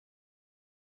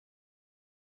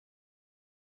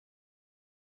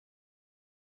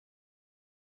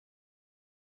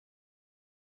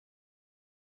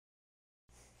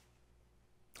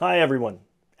Hi everyone,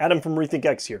 Adam from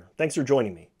RethinkX here. Thanks for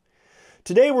joining me.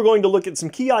 Today we're going to look at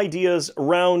some key ideas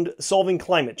around solving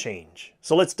climate change.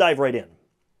 So let's dive right in.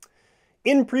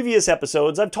 In previous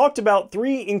episodes, I've talked about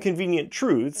 3 inconvenient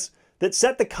truths that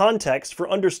set the context for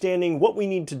understanding what we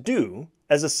need to do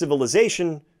as a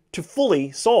civilization to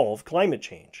fully solve climate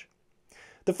change.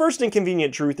 The first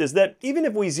inconvenient truth is that even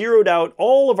if we zeroed out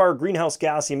all of our greenhouse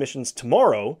gas emissions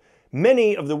tomorrow,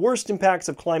 many of the worst impacts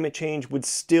of climate change would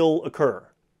still occur.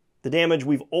 The damage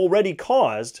we've already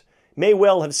caused may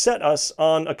well have set us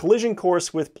on a collision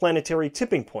course with planetary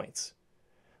tipping points,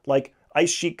 like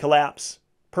ice sheet collapse,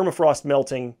 permafrost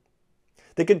melting,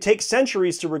 that could take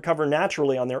centuries to recover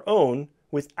naturally on their own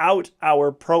without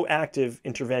our proactive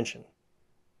intervention.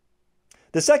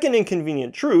 The second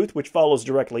inconvenient truth, which follows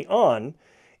directly on,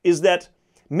 is that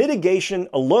mitigation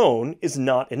alone is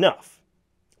not enough.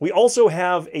 We also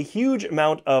have a huge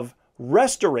amount of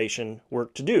restoration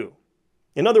work to do.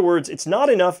 In other words, it's not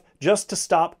enough just to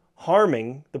stop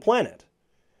harming the planet.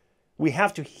 We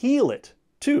have to heal it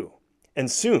too, and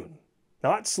soon.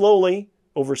 Not slowly,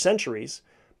 over centuries,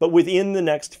 but within the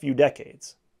next few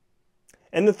decades.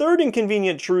 And the third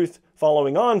inconvenient truth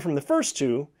following on from the first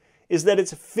two is that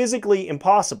it's physically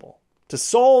impossible to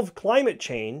solve climate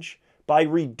change by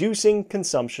reducing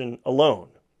consumption alone.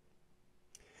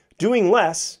 Doing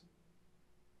less,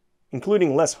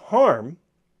 including less harm,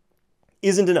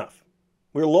 isn't enough.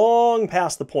 We're long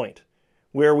past the point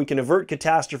where we can avert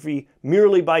catastrophe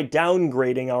merely by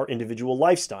downgrading our individual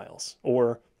lifestyles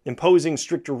or imposing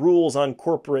stricter rules on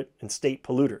corporate and state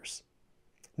polluters.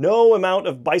 No amount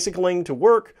of bicycling to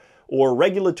work or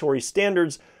regulatory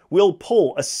standards will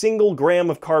pull a single gram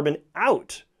of carbon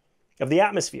out of the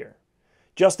atmosphere,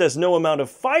 just as no amount of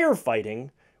firefighting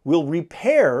will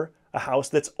repair a house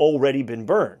that's already been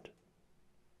burned.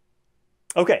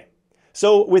 Okay,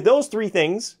 so with those 3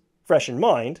 things fresh in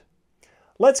mind,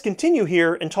 let's continue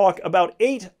here and talk about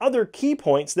 8 other key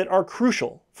points that are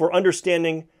crucial for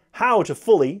understanding how to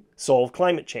fully solve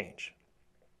climate change.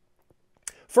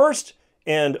 First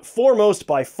and foremost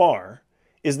by far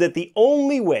is that the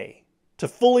only way to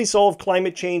fully solve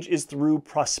climate change is through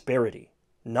prosperity,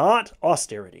 not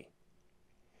austerity.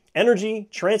 Energy,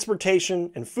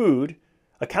 transportation, and food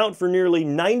account for nearly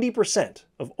 90%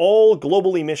 of all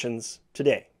global emissions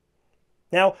today.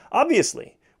 Now,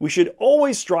 obviously, we should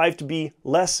always strive to be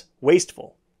less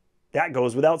wasteful. That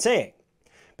goes without saying.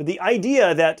 But the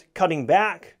idea that cutting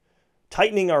back,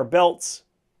 tightening our belts,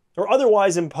 or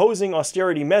otherwise imposing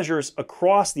austerity measures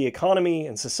across the economy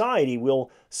and society will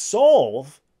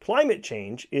solve climate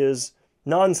change is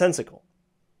nonsensical.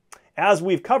 As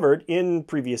we've covered in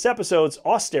previous episodes,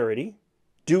 austerity,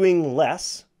 doing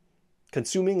less,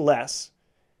 consuming less,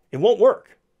 it won't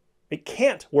work. It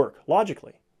can't work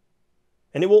logically.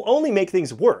 And it will only make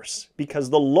things worse because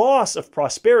the loss of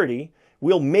prosperity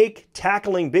will make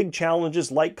tackling big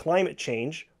challenges like climate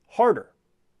change harder.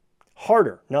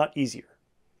 Harder, not easier.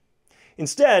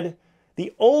 Instead,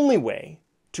 the only way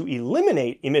to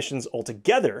eliminate emissions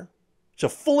altogether, to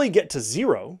fully get to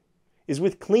zero, is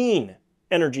with clean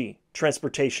energy,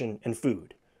 transportation, and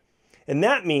food. And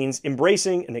that means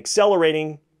embracing and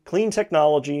accelerating clean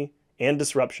technology and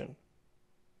disruption.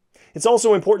 It's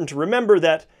also important to remember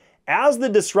that as the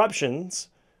disruptions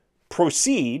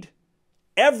proceed,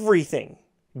 everything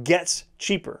gets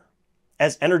cheaper.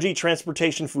 As energy,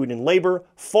 transportation, food, and labor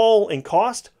fall in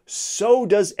cost, so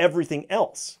does everything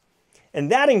else.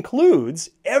 And that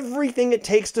includes everything it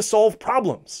takes to solve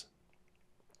problems.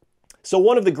 So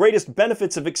one of the greatest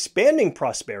benefits of expanding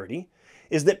prosperity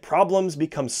is that problems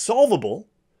become solvable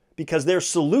because their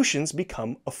solutions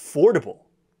become affordable.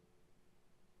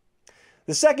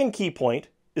 The second key point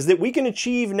is that we can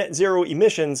achieve net zero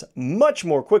emissions much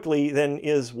more quickly than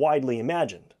is widely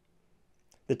imagined.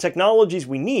 The technologies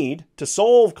we need to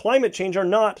solve climate change are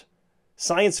not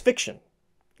science fiction.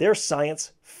 They're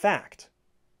science fact.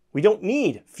 We don't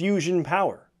need fusion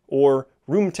power or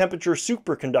room temperature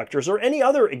superconductors or any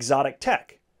other exotic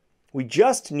tech. We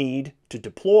just need to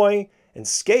deploy and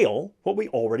scale what we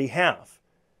already have.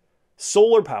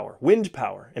 Solar power, wind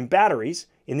power, and batteries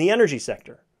in the energy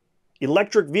sector.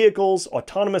 Electric vehicles,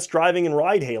 autonomous driving and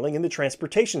ride-hailing in the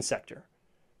transportation sector,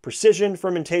 precision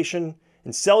fermentation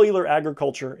and cellular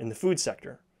agriculture in the food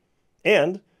sector,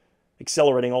 and,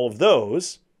 accelerating all of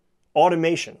those,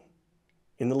 automation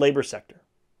in the labor sector.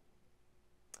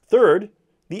 Third,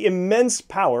 the immense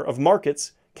power of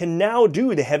markets can now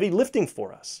do the heavy lifting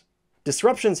for us.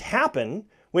 Disruptions happen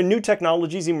when new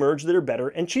technologies emerge that are better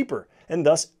and cheaper, and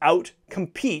thus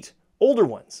out-compete older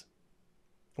ones.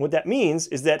 And what that means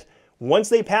is that once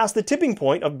they pass the tipping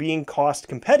point of being cost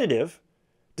competitive,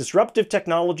 Disruptive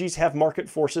technologies have market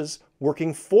forces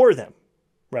working for them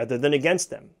rather than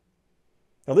against them.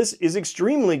 Now, this is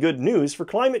extremely good news for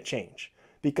climate change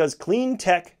because clean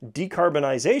tech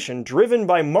decarbonization driven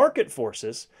by market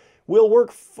forces will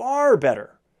work far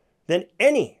better than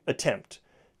any attempt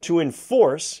to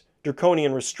enforce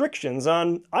draconian restrictions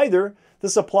on either the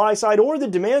supply side or the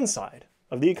demand side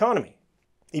of the economy.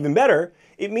 Even better,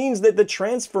 it means that the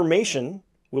transformation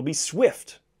will be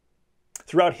swift.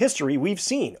 Throughout history, we've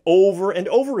seen over and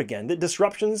over again that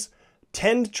disruptions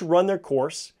tend to run their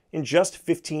course in just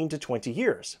 15 to 20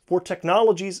 years for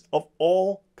technologies of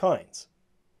all kinds.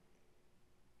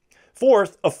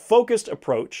 Fourth, a focused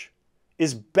approach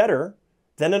is better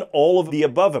than an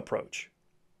all-of-the-above approach.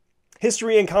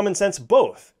 History and common sense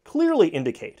both clearly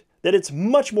indicate that it's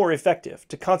much more effective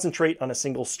to concentrate on a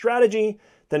single strategy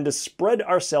than to spread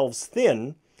ourselves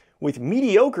thin with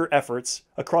mediocre efforts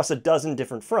across a dozen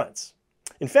different fronts.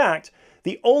 In fact,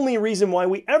 the only reason why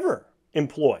we ever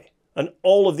employ an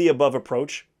all-of-the-above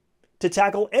approach to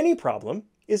tackle any problem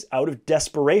is out of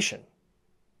desperation.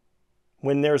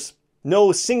 When there's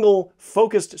no single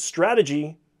focused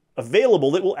strategy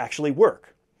available that will actually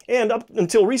work. And up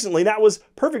until recently, that was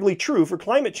perfectly true for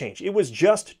climate change. It was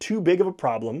just too big of a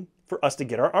problem for us to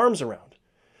get our arms around.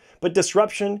 But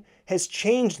disruption has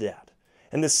changed that.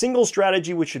 And the single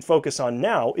strategy we should focus on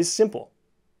now is simple.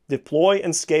 Deploy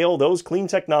and scale those clean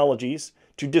technologies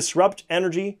to disrupt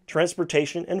energy,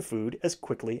 transportation, and food as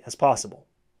quickly as possible.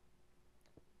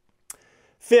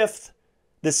 Fifth,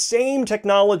 the same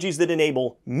technologies that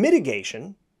enable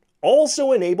mitigation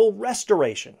also enable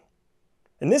restoration.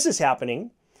 And this is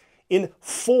happening in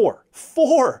four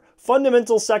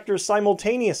fundamental sectors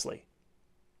simultaneously.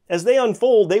 As they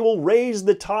unfold, they will raise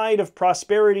the tide of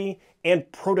prosperity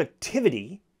and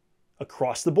productivity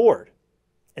across the board.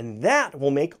 And that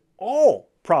will make all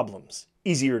problems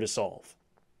easier to solve.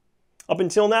 Up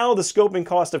until now, the scope and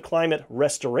cost of climate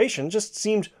restoration just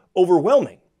seemed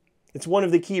overwhelming. It's one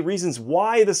of the key reasons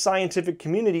why the scientific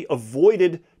community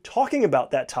avoided talking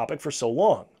about that topic for so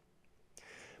long.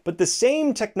 But the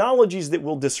same technologies that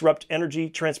will disrupt energy,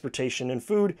 transportation, and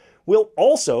food will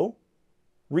also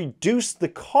reduce the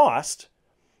cost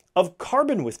of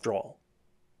carbon withdrawal.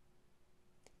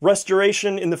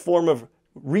 Restoration in the form of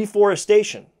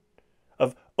reforestation,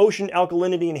 of ocean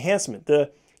alkalinity enhancement,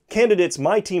 the candidates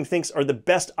my team thinks are the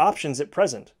best options at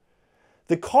present.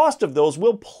 The cost of those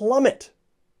will plummet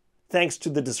thanks to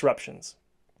the disruptions.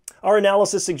 Our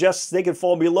analysis suggests they could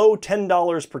fall below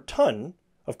 $10 per ton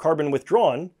of carbon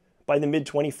withdrawn by the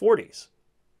mid-2040s.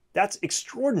 That's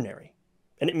extraordinary,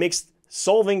 and it makes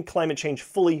solving climate change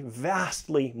fully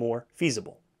vastly more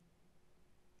feasible.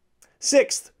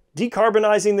 Sixth,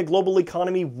 decarbonizing the global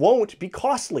economy won't be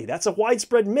costly. That's a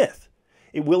widespread myth.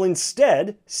 It will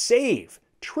instead save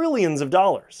trillions of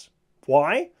dollars.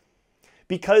 Why?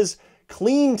 Because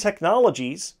clean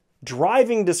technologies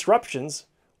driving disruptions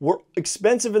were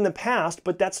expensive in the past,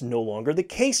 but that's no longer the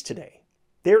case today.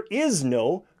 There is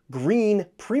no green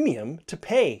premium to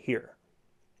pay here.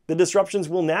 The disruptions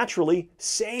will naturally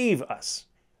save us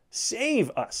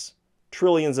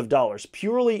trillions of dollars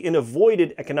purely in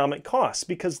avoided economic costs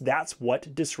because that's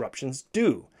what disruptions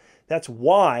do. That's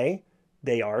why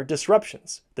they are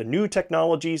disruptions. The new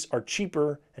technologies are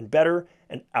cheaper and better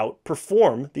and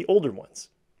outperform the older ones.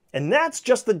 And that's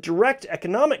just the direct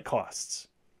economic costs.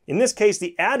 In this case,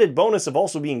 the added bonus of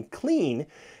also being clean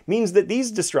means that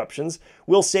these disruptions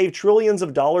will save trillions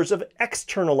of dollars of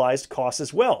externalized costs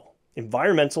as well,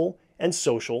 environmental and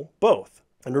social both.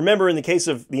 And remember, in the case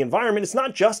of the environment, it's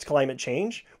not just climate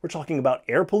change. We're talking about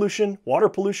air pollution, water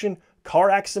pollution, car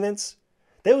accidents.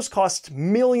 Those cost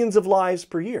millions of lives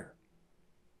per year.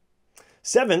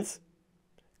 Seventh,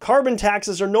 carbon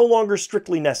taxes are no longer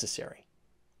strictly necessary.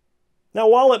 Now,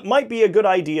 while it might be a good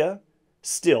idea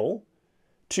still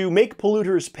to make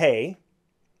polluters pay,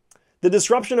 the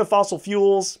disruption of fossil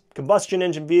fuels, combustion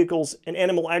engine vehicles, and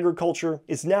animal agriculture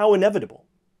is now inevitable,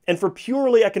 and for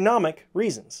purely economic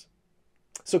reasons.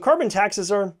 So carbon taxes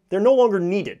they're no longer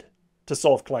needed to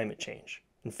solve climate change.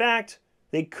 In fact,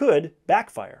 they could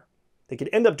backfire. They could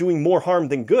end up doing more harm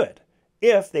than good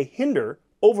if they hinder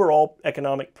overall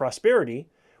economic prosperity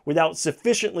without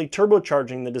sufficiently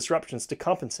turbocharging the disruptions to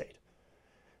compensate.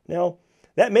 Now,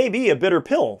 that may be a bitter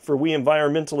pill for we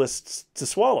environmentalists to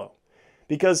swallow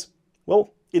because,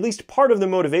 well, at least part of the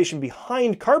motivation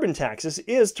behind carbon taxes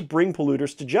is to bring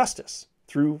polluters to justice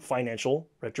through financial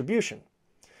retribution.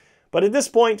 But at this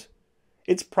point,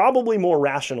 it's probably more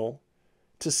rational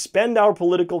to spend our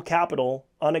political capital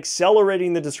on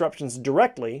accelerating the disruptions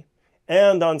directly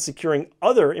and on securing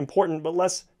other important but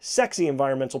less sexy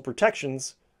environmental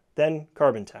protections than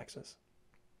carbon taxes.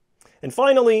 And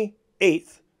finally,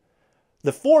 eighth,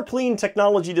 the 4 clean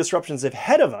technology disruptions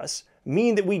ahead of us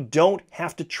mean that we don't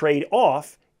have to trade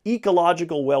off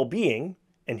ecological well-being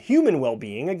and human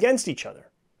well-being against each other.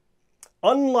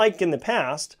 Unlike in the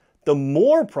past, the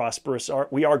more prosperous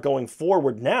we are going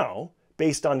forward now,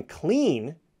 based on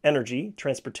clean energy,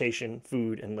 transportation,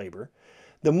 food, and labor,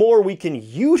 the more we can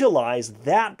utilize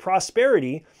that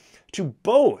prosperity to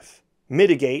both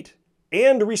mitigate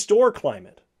and restore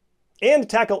climate, and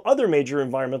tackle other major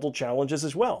environmental challenges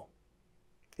as well.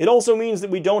 It also means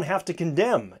that we don't have to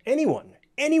condemn anyone,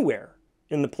 anywhere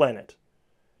in the planet,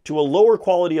 to a lower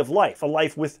quality of life, a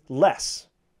life with less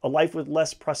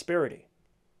prosperity.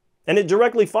 And it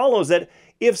directly follows that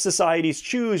if societies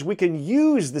choose, we can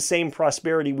use the same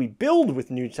prosperity we build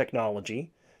with new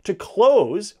technology to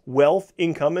close wealth,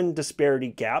 income, and disparity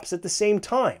gaps at the same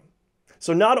time.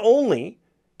 So not only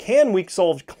can we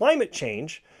solve climate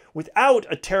change without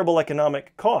a terrible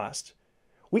economic cost,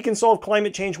 we can solve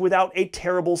climate change without a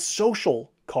terrible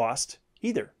social cost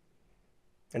either.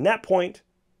 And that point,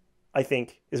 I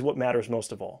think, is what matters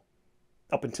most of all.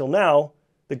 Up until now,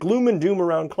 the gloom and doom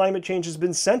around climate change has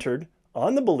been centered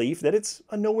on the belief that it's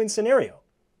a no-win scenario.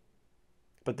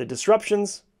 But the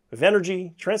disruptions of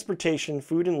energy, transportation,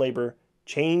 food, and labor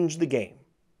change the game.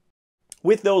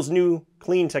 With those new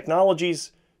clean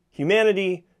technologies,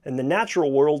 humanity and the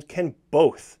natural world can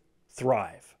both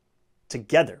thrive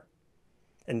together.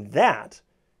 And that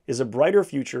is a brighter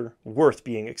future worth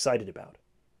being excited about.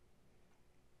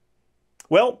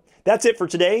 Well, that's it for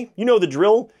today. You know the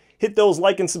drill. Hit those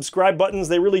like and subscribe buttons.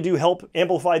 They really do help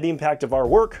amplify the impact of our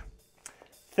work.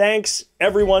 Thanks,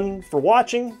 everyone, for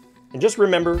watching. And just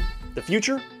remember, the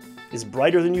future is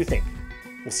brighter than you think.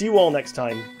 We'll see you all next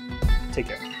time. Take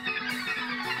care.